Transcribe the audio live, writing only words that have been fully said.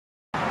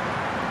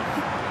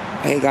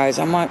Hey guys,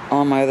 I'm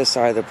on my other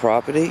side of the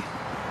property.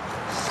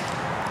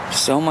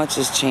 So much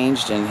has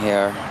changed in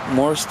here.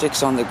 More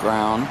sticks on the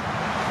ground.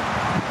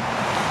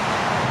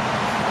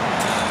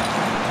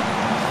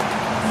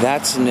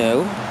 That's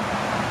new.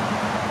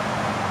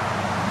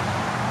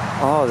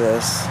 All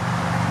this.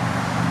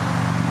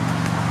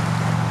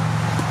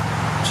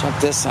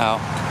 Check this out.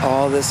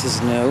 All this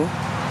is new.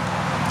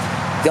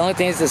 The only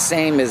thing that's the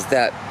same is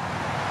that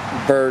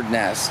bird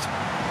nest.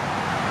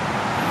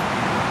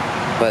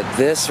 But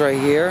this right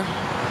here,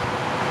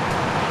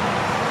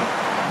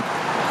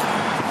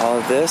 all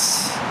of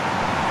this,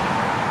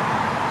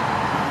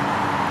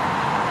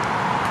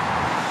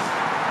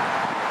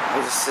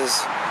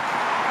 is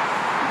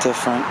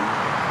different.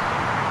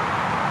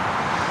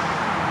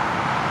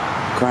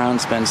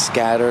 Ground's been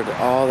scattered,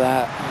 all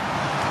that.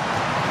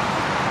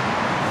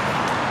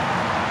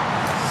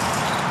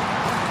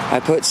 I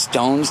put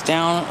stones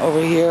down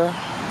over here.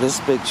 This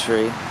big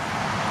tree.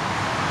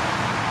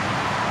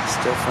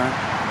 It's different.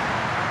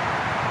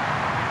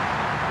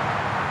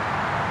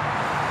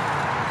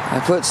 I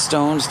put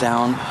stones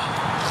down.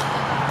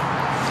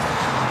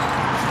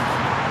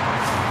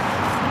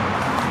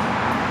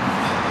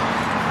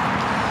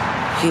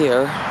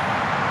 Here.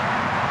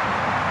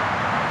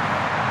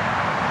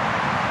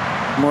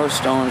 More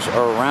stones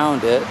are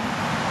around it.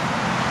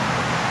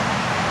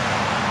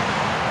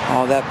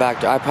 All that back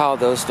there. I piled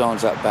those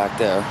stones up back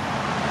there.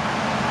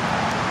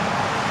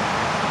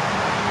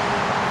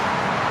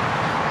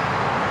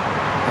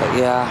 But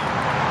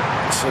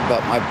yeah, it's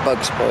about my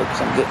bug spray because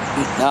I'm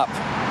getting eaten up.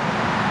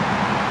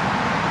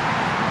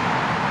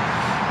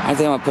 I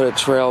think I'm gonna put a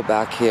trail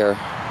back here.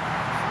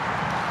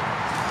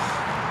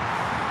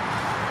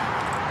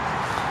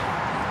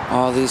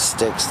 All these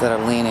sticks that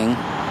are leaning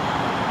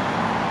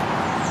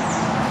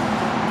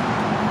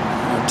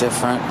are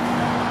different.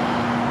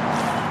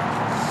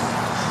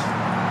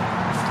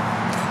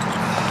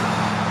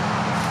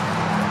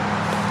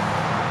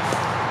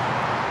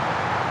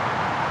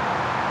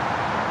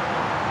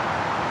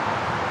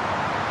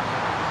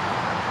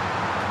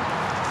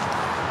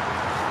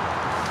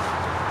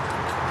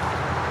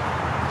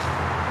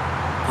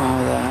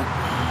 All that.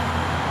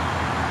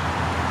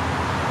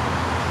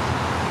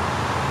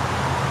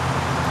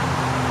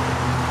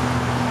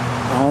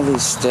 All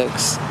these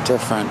sticks,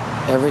 different.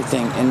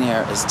 Everything in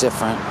here is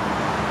different.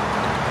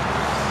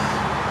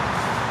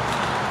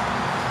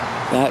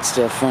 That's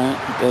different.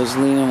 Those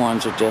leaning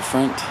ones are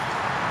different.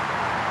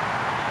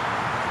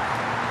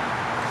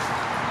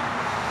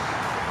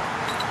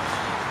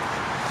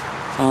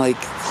 Finally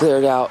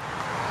cleared out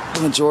the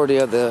majority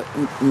of the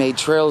made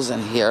trails in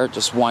here.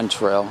 Just one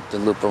trail to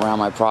loop around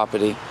my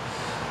property.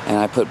 And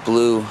I put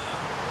blue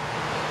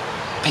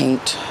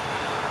paint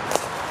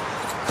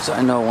so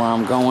I know where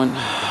I'm going.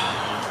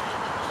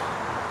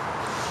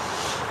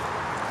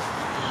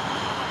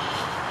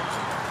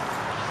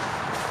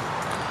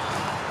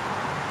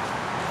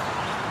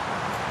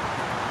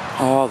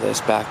 All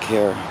this back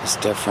here is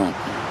different.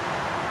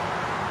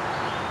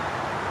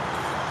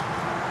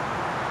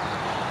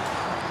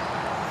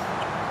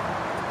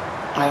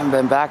 I haven't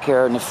been back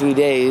here in a few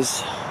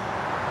days.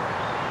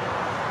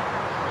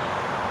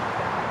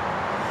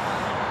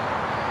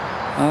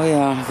 Oh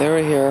yeah, they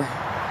were here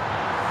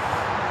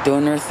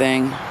doing their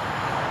thing.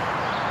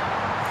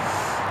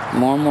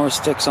 More and more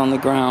sticks on the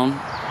ground.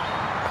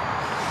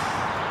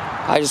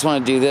 I just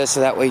want to do this so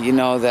that way you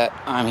know that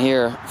I'm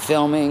here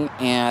filming,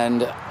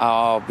 and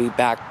I'll be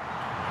back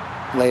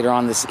later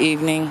on this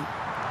evening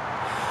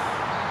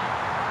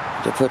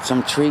to put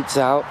some treats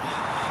out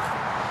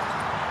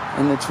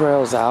and the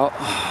trails out.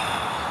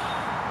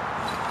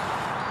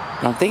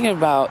 But I'm thinking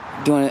about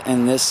doing it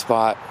in this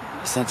spot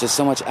since there's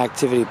so much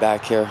activity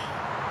back here.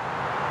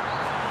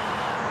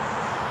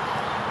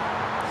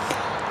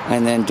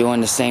 And then doing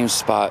the same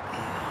spot,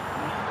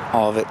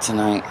 all of it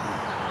tonight.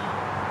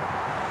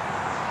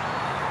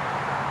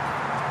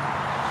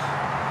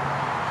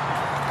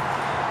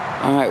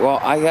 Alright, well,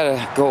 I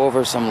gotta go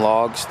over some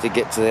logs to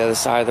get to the other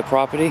side of the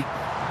property.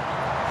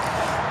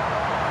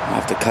 I'll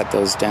have to cut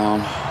those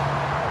down.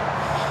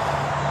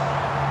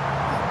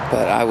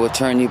 But I will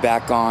turn you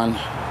back on.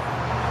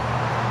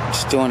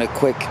 Just doing a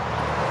quick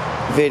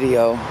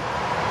video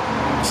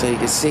so you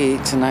can see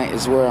tonight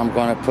is where I'm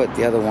going to put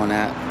the other one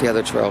at, the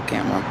other trail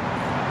camera.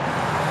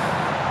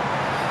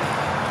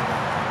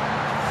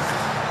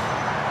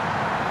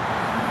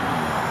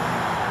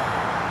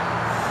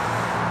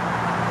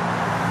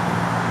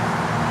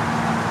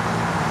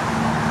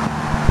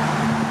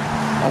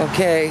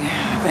 Okay,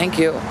 thank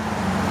you.